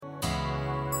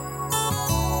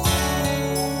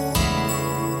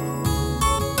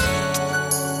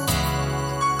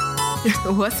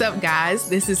What's up, guys?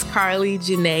 This is Carly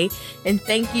Janae, and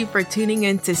thank you for tuning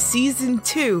in to Season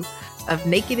 2 of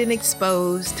Naked and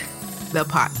Exposed, the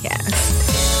podcast.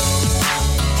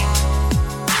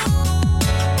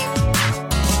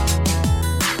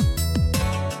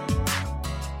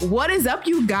 What is up,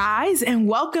 you guys, and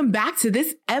welcome back to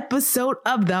this episode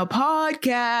of the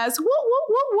podcast. Whoop, whoop,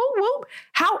 whoop, whoop, whoop.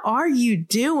 How are you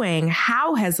doing?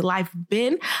 How has life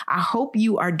been? I hope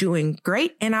you are doing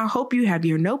great, and I hope you have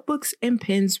your notebooks and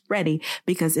pens ready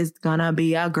because it's gonna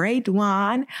be a great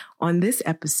one. On this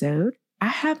episode, I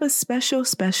have a special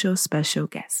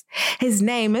guest. His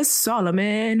name is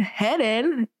Solomon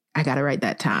Hedden. I got it right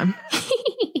that time.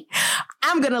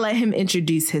 I'm gonna let him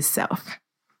introduce himself.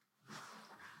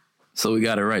 So we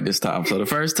got it right this time. So the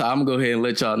first time, I'm going to go ahead and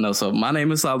let y'all know. So my name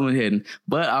is Solomon Hedden,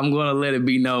 but I'm going to let it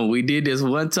be known. We did this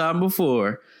one time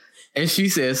before, and she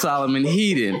said Solomon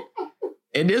Hedden.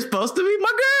 And this supposed to be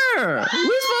my girl. We're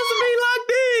supposed to be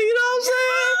locked in, you know what I'm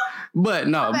saying? But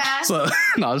no,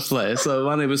 I'm just playing. So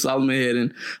my name is Solomon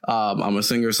Hedden. I'm a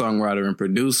singer, songwriter, and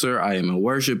producer. I am a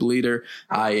worship leader.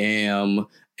 I am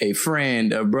a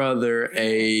friend, a brother,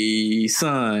 a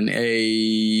son,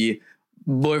 a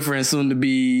boyfriend, soon to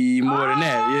be more than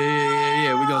that.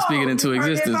 Yeah. We're going to speak it into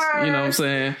existence. You know what I'm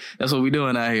saying? That's what we're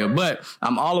doing out here. But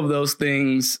I'm all of those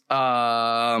things.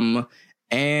 And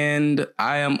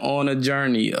I am on a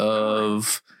journey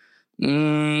of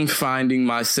finding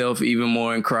myself even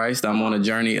more in Christ. I'm on a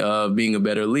journey of being a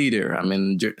better leader. I'm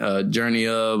in a journey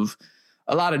of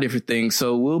a lot of different things.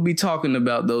 So we'll be talking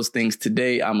about those things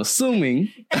today, I'm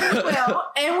assuming.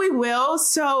 And we will.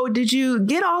 So did you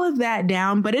get all of that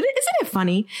down? But isn't it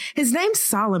funny? His name's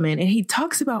Solomon, and he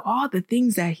talks about all the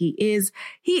things that he is.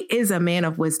 He is a man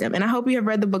of wisdom. And I hope you have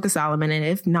read the book of Solomon. And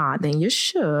if not, then you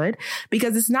should,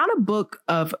 because it's not a book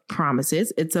of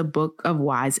promises. It's a book of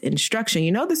wise instruction.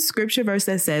 You know, the scripture verse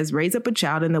that says, raise up a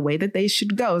child in the way that they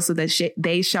should go so that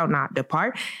they shall not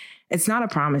depart. It's not a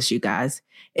promise, you guys.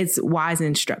 It's wise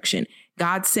instruction.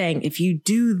 God's saying, if you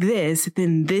do this,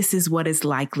 then this is what is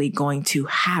likely going to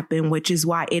happen, which is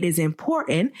why it is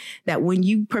important that when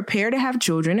you prepare to have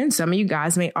children, and some of you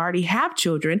guys may already have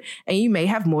children, and you may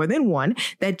have more than one,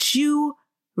 that you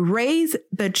raise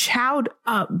the child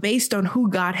up based on who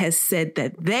God has said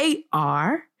that they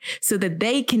are, so that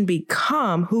they can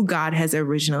become who God has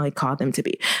originally called them to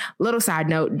be. Little side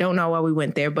note, don't know why we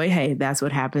went there, but hey, that's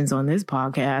what happens on this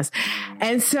podcast.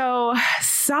 And so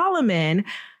Solomon,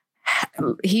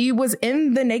 he was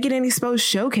in the Naked and Exposed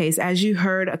showcase. As you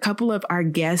heard, a couple of our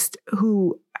guests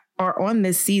who are on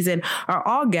this season are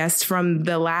all guests from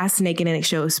the last Naked and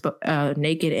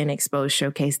Exposed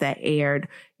showcase that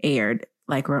aired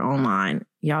like we're online.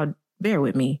 Y'all bear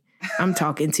with me. I'm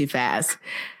talking too fast.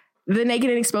 The Naked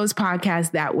and Exposed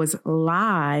podcast that was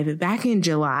live back in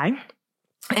July.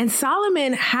 And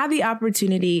Solomon had the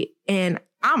opportunity, and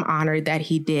I'm honored that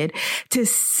he did, to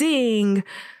sing.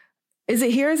 Is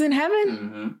it Here Is in Heaven?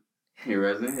 Mm-hmm. Here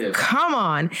Is in Heaven. Come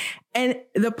on. And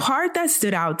the part that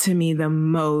stood out to me the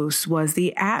most was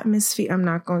the atmosphere. I'm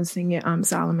not going to sing it.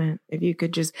 Solomon, if you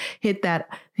could just hit that.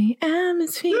 The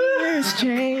atmosphere is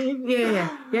changed.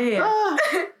 Yeah.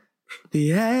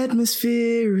 The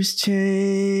atmosphere is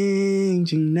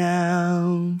changing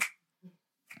now,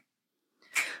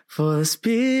 for the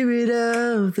Spirit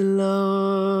of the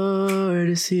Lord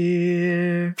is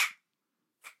here.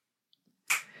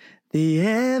 The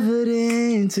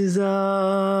evidence is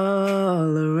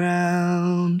all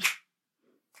around,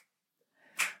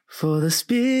 for the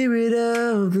Spirit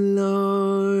of the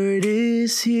Lord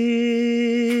is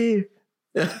here.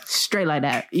 Straight like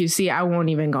that. You see, I'm not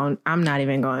even going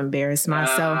to embarrass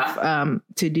myself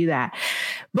to do that.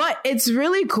 But it's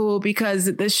really cool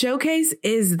because the showcase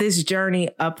is this journey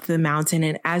up the mountain.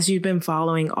 And as you've been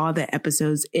following all the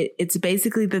episodes, it's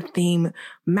basically the theme,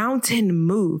 mountain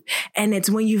move. And it's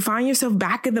when you find yourself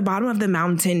back at the bottom of the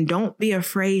mountain, don't be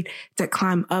afraid to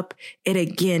climb up it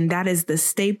again. That is the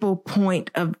staple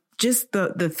point of just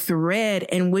the thread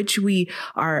in which we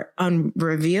are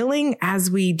revealing as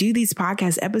we do these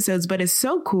podcast episodes. But it's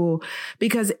so cool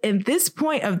because at this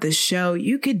point of the show,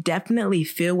 you could definitely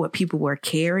feel what people were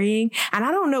carrying. And I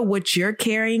don't know what you're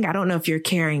carrying. I don't know if you're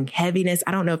carrying heaviness.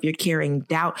 I don't know if you're carrying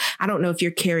doubt. I don't know if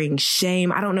you're carrying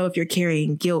shame. I don't know if you're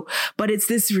carrying guilt, but it's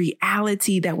this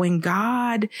reality that when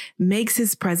God makes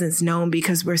his presence known,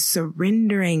 because we're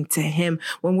surrendering to him,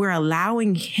 when we're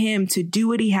allowing him to do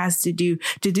what he has to do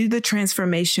the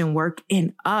transformation work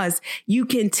in us, you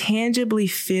can tangibly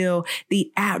feel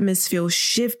the atmosphere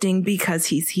shifting because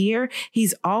he's here.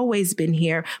 He's always been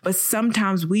here, but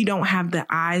sometimes we don't have the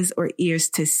eyes or ears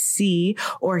to see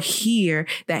or hear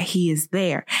that he is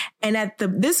there. And at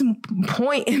this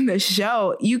point in the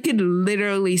show, you could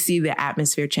literally see the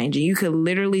atmosphere changing. You could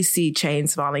literally see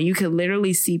chains falling. You could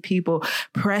literally see people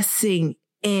pressing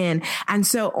in. And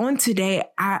so on today,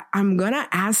 I'm going to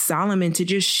ask Solomon to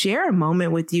just share a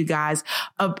moment with you guys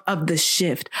of the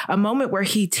shift, a moment where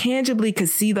he tangibly could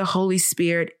see the Holy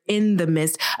Spirit in the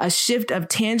midst, a shift of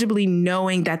tangibly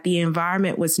knowing that the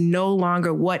environment was no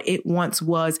longer what it once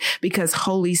was because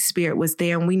Holy Spirit was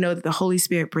there. And we know that the Holy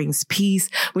Spirit brings peace.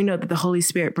 We know that the Holy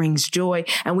Spirit brings joy.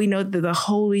 And we know that the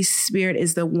Holy Spirit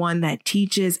is the one that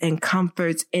teaches and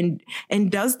comforts and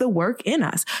does the work in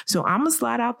us. So I'm going to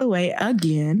slide out the way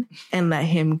again and let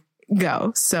him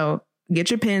go. So get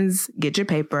your pens, get your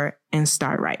paper, and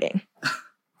start writing.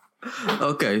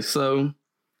 Okay, so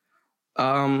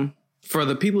for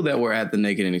the people that were at the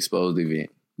Naked and Exposed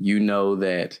event, you know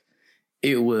that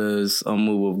it was a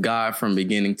move of God from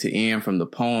beginning to end, from the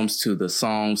poems to the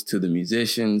songs to the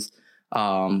musicians,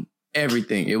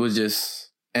 everything. It was just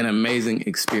an amazing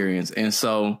experience. And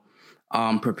so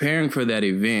preparing for that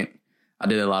event, I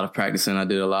did a lot of practicing. I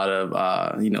did a lot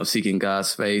of, seeking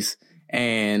God's face.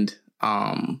 And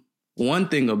one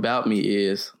thing about me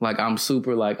is I'm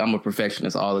a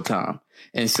perfectionist all the time.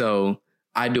 And so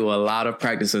I do a lot of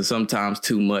practice and sometimes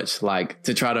too much,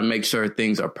 to try to make sure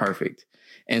things are perfect.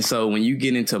 And so when you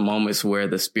get into moments where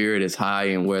the spirit is high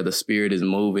and where the spirit is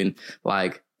moving,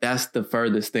 that's the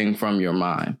furthest thing from your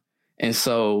mind. And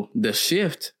so the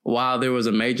shift, while there was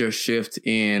a major shift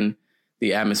in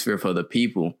the atmosphere for the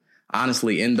people,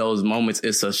 honestly, in those moments,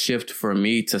 it's a shift for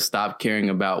me to stop caring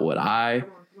about what I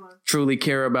truly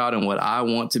care about and what I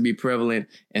want to be prevalent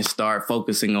and start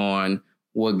focusing on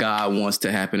what God wants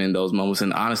to happen in those moments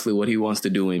and honestly what he wants to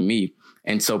do in me.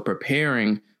 And so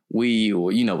preparing, we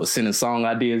were sending song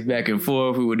ideas back and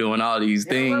forth. We were doing all these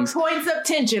things. Points of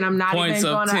tension. I'm not even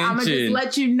going to, I'm going to just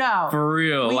let you know. For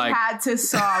real. We had to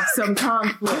solve some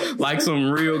conflict. Some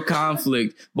real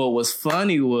conflict. But what's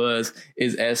funny is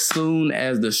as soon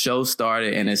as the show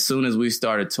started and as soon as we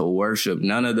started to worship,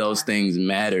 none of those things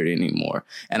mattered anymore.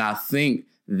 And I think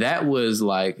that was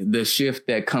the shift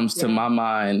that comes to my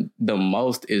mind the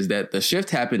most, is that the shift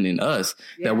happened in us,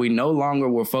 that we no longer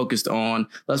were focused on,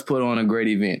 let's put on a great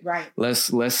event. Right.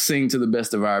 Let's sing to the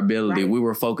best of our ability. Right. We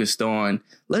were focused on,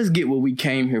 let's get what we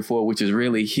came here for, which is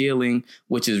really healing,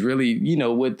 which is really,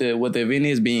 what the event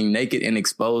is, being naked and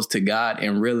exposed to God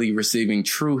and really receiving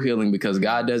true healing, because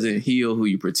God doesn't heal who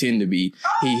you pretend to be.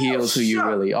 He heals who you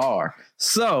really are.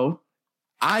 So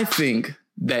I think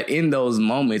that in those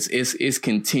moments, it's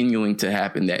continuing to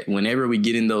happen, that whenever we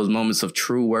get in those moments of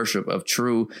true worship, of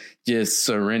true just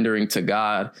surrendering to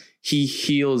God, he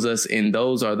heals us. And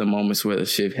those are the moments where the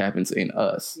shift happens in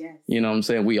us. Yes. You know what I'm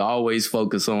saying? We always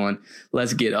focus on,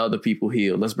 let's get other people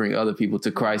healed. Let's bring other people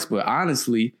to Christ. But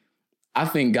honestly, I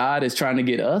think God is trying to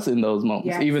get us in those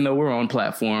moments, even though we're on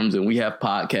platforms and we have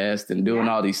podcasts and doing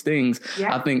all these things.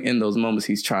 I think in those moments,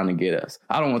 he's trying to get us.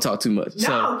 I don't want to talk too much.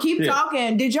 No, keep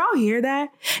talking. Did y'all hear that?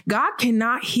 God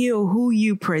cannot heal who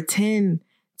you pretend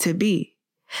to be.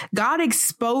 God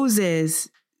exposes,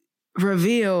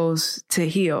 reveals to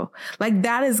heal.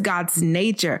 That is God's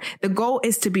nature. The goal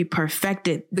is to be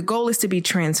perfected. The goal is to be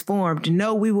transformed.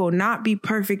 No, we will not be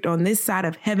perfect on this side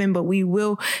of heaven, but we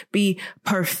will be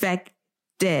perfected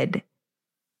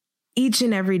each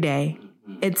and every day.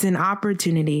 It's an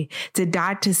opportunity to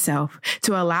die to self,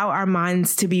 to allow our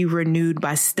minds to be renewed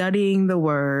by studying the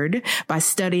word,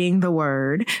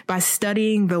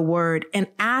 and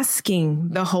asking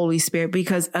the Holy Spirit,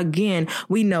 because again,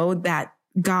 we know that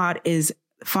God is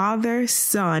Father,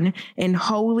 Son, and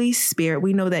Holy Spirit.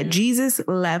 We know that Jesus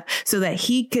left so that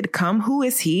he could come. Who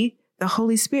is he? The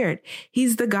Holy Spirit.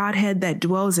 He's the Godhead that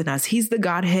dwells in us. He's the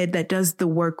Godhead that does the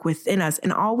work within us.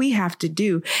 And all we have to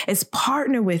do is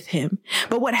partner with him.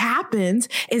 But what happens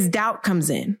is doubt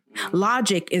comes in.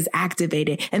 Logic is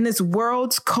activated. And this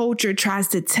world's culture tries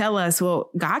to tell us, well,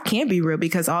 God can't be real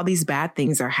because all these bad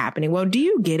things are happening. Well, do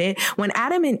you get it? When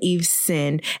Adam and Eve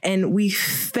sinned and we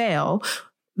fell,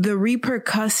 the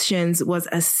repercussions was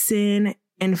a sin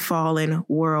and fallen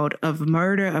world of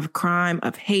murder, of crime,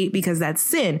 of hate, because that's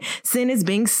sin. Sin is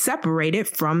being separated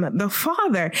from the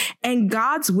Father, and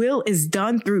God's will is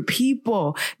done through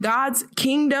people. God's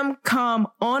kingdom come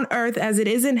on earth as it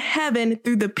is in heaven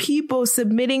through the people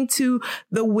submitting to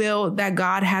the will that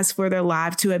God has for their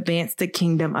life to advance the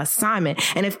kingdom assignment.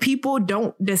 And if people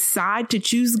don't decide to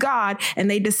choose God and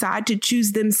they decide to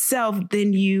choose themselves,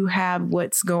 then you have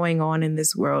what's going on in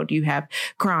this world. You have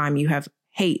crime, you have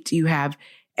hate, you have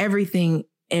everything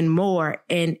and more.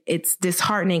 And it's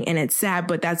disheartening and it's sad,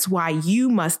 but that's why you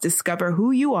must discover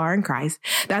who you are in Christ.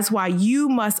 That's why you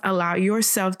must allow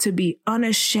yourself to be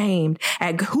unashamed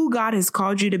at who God has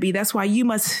called you to be. That's why you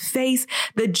must face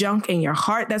the junk in your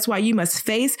heart. That's why you must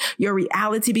face your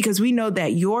reality, because we know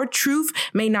that your truth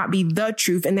may not be the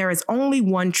truth. And there is only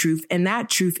one truth, and that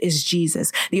truth is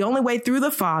Jesus. The only way through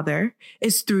the Father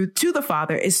is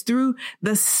through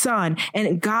the Son.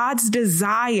 And God's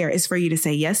desire is for you to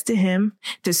say yes to him,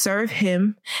 to serve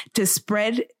him, to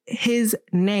spread his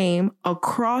name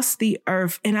across the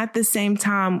earth, and at the same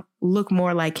time, look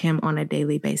more like him on a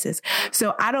daily basis.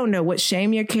 So I don't know what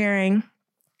shame you're carrying.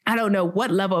 I don't know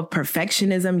what level of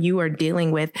perfectionism you are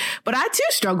dealing with, but I too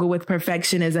struggle with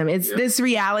perfectionism. It's this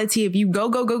reality of you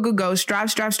go,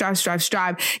 strive,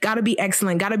 gotta be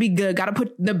excellent, gotta be good, gotta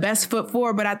put the best foot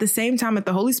forward. But at the same time, if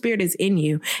the Holy Spirit is in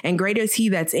you and greater is he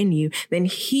that's in you, then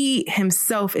he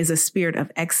himself is a spirit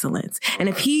of excellence. And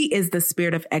if he is the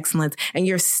spirit of excellence and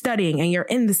you're studying and you're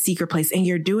in the secret place and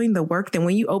you're doing the work, then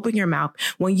when you open your mouth,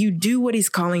 when you do what he's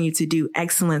calling you to do,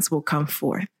 excellence will come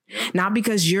forth. Not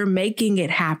because you're making it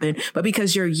happen, but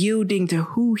because you're yielding to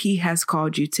who he has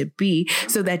called you to be,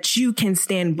 so that you can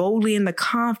stand boldly in the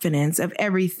confidence of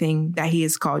everything that he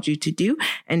has called you to do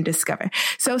and discover.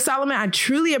 So Solomon, I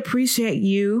truly appreciate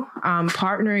you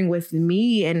partnering with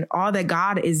me and all that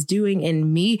God is doing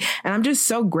in me. And I'm just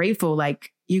so grateful.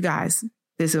 Like, you guys,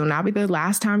 this will not be the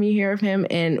last time you hear of him.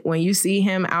 And when you see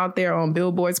him out there on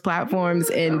Billboard's platforms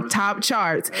and top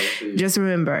charts, just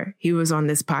remember he was on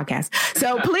this podcast.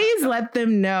 So please let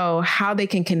them know how they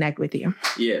can connect with you.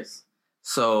 Yes.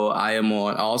 So I am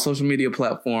on all social media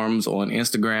platforms, on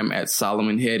Instagram at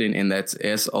Solomon Hedden, and that's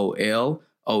SOLOMONHEADEN.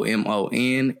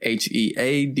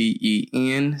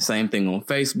 Same thing on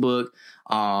Facebook.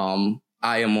 I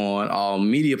am on all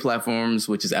media platforms,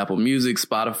 which is Apple Music,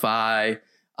 Spotify,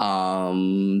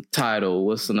 Tidal,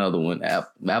 what's another one?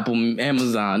 Apple,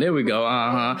 Amazon. There we go.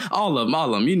 All of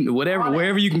them. You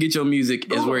wherever you can get your music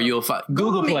Google. Is where you'll find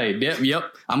Google Play.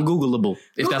 Yep. I'm Googleable,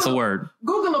 if that's a word.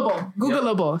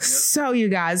 Googleable. Yep. So you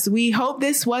guys, we hope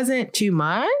this wasn't too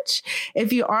much.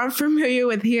 If you aren't familiar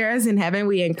with Hear Us in Heaven,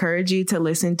 we encourage you to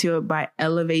listen to it by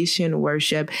Elevation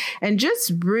Worship and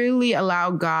just really allow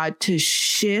God to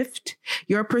shift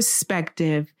your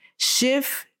perspective,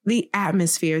 shift the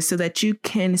atmosphere, so that you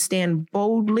can stand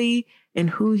boldly in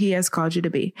who he has called you to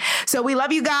be. So we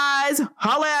love you guys.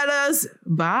 Holla at us.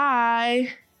 Bye.